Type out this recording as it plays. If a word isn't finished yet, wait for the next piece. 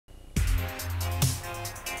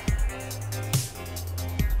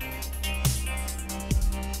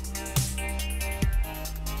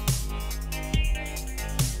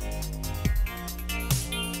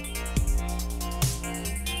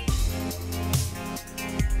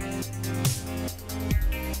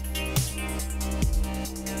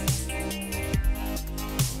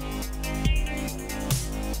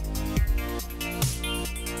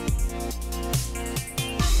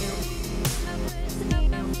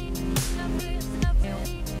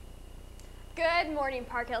morning,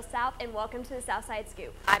 Park Hill South, and welcome to the Southside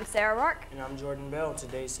Scoop. I'm Sarah Rourke. And I'm Jordan Bell.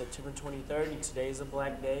 Today is September 23rd, and today is a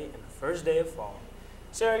black day and the first day of fall.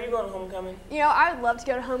 Sarah, are you going to homecoming? You know, I would love to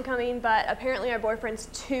go to homecoming, but apparently our boyfriend's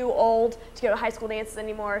too old to go to high school dances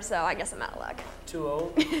anymore, so I guess I'm out of luck. Too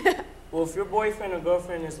old? Well, if your boyfriend or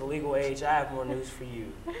girlfriend is the legal age, I have more news for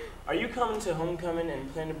you. Are you coming to homecoming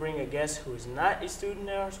and plan to bring a guest who is not a student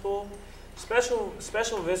at our school? Special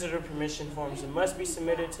visitor permission forms must be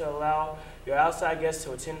submitted to allow your outside guests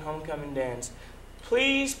to attend homecoming dance.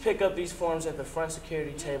 Please pick up these forms at the front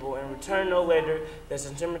security table and return no later than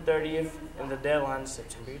September 30th, and the deadline is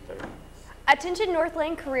September 30th. Attention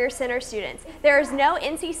Northland Career Center students. There is no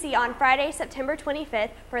NCC on Friday, September 25th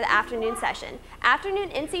for the afternoon session. Afternoon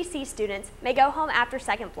NCC students may go home after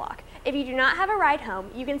second block. If you do not have a ride home,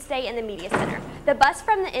 you can stay in the media center. The bus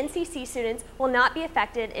from the NCC students will not be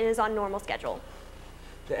affected and is on normal schedule.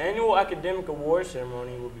 The annual academic award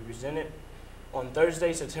ceremony will be presented on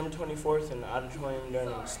Thursday, September 24th in the auditorium during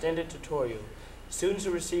an extended tutorial. Students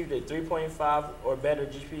who received a 3.5 or better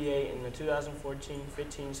GPA in the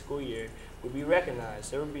 2014-15 school year will be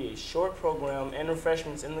recognized. There will be a short program and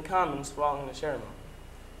refreshments in the Commons following the ceremony.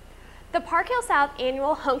 The Park Hill South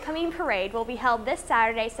Annual Homecoming Parade will be held this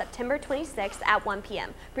Saturday, September 26th at 1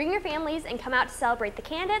 p.m. Bring your families and come out to celebrate the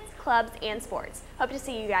candidates, clubs, and sports. Hope to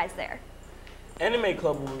see you guys there. Anime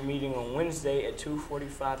Club will be meeting on Wednesday at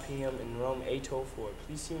 2:45 p.m. in room 804.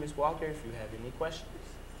 Please see Ms. Walker if you have any questions.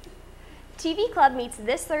 TV Club meets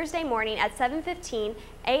this Thursday morning at 7:15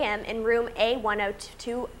 a.m. in room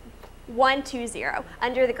A120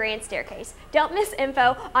 under the Grand Staircase. Don't miss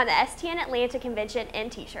info on the STN Atlanta Convention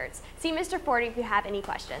and t-shirts. See Mr. Forty if you have any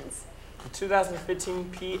questions. The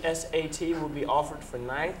 2015 PSAT will be offered for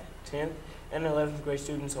 9th, 10th, and 11th grade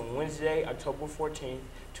students on Wednesday, October 14th,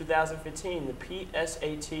 2015. The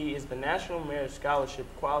PSAT is the National Merit Scholarship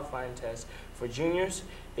qualifying test for juniors.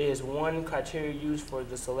 It is one criteria used for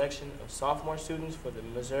the selection of sophomore students for the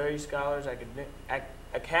Missouri Scholars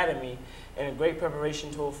Academy and a great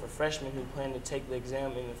preparation tool for freshmen who plan to take the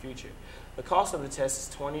exam in the future. The cost of the test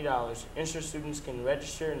is $20. Interested students can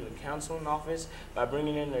register in the counseling office by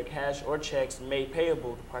bringing in their cash or checks made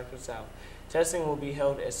payable to Park Hill South. Testing will be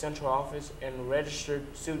held at Central Office, and registered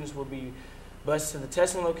students will be bused to the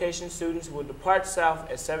testing location. Students will depart south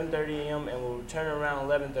at 7:30 a.m. and will return around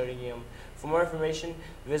 11:30 a.m. For more information,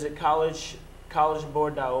 visit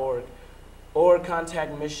collegeboard.org or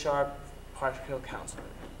contact Ms. Sharp, Park Hill Counselor.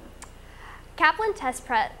 Kaplan Test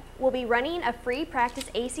Prep will be running a free practice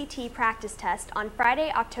ACT practice test on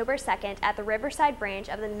Friday, October 2nd at the Riverside branch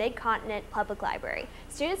of the Mid-Continent Public Library.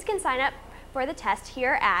 Students can sign up for the test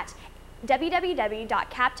here at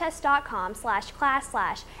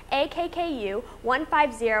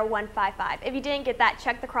www.captest.com/class/AKKU150155. If you didn't get that,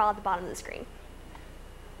 check the crawl at the bottom of the screen.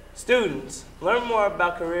 Students, learn more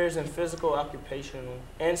about careers in physical, occupational,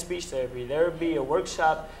 and speech therapy. There will be a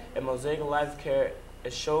workshop at Mosaic Life Care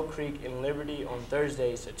at Shoal Creek in Liberty on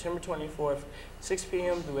Thursday, September 24th, 6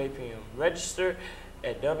 p.m. through 8 p.m. Register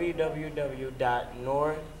at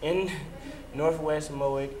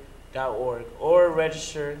www.northwestmoic.org or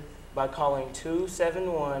register by calling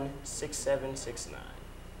 271-6769.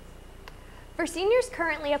 For seniors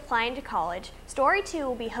currently applying to college, Story 2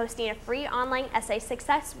 will be hosting a free online essay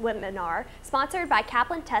success webinar sponsored by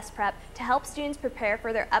Kaplan Test Prep to help students prepare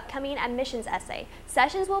for their upcoming admissions essay.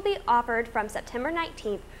 Sessions will be offered from September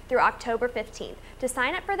 19th through October 15th. To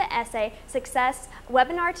sign up for the essay success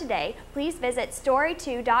webinar today, please visit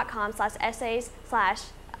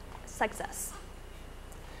story2.com/essays/success.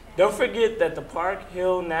 Don't forget that the Park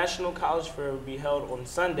Hill National College Fair will be held on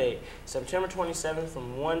Sunday, September 27th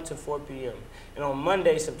from 1 to 4 p.m. and on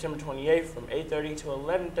Monday, September 28th from 8:30 to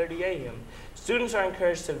 11:30 a.m. Students are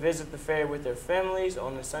encouraged to visit the fair with their families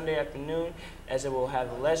on a Sunday afternoon, as it will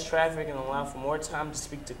have less traffic and allow for more time to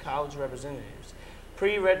speak to college representatives.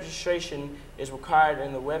 Pre-registration is required,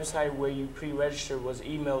 and the website where you pre-register was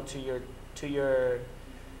emailed to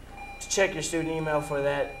check your student email for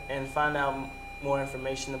that and find out more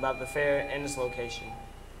information about the fair and its location.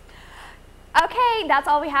 Okay, that's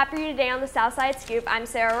all we have for you today on the Southside Scoop. I'm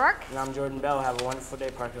Sarah Rourke. And I'm Jordan Bell. Have a wonderful day,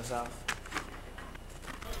 Park Hill South.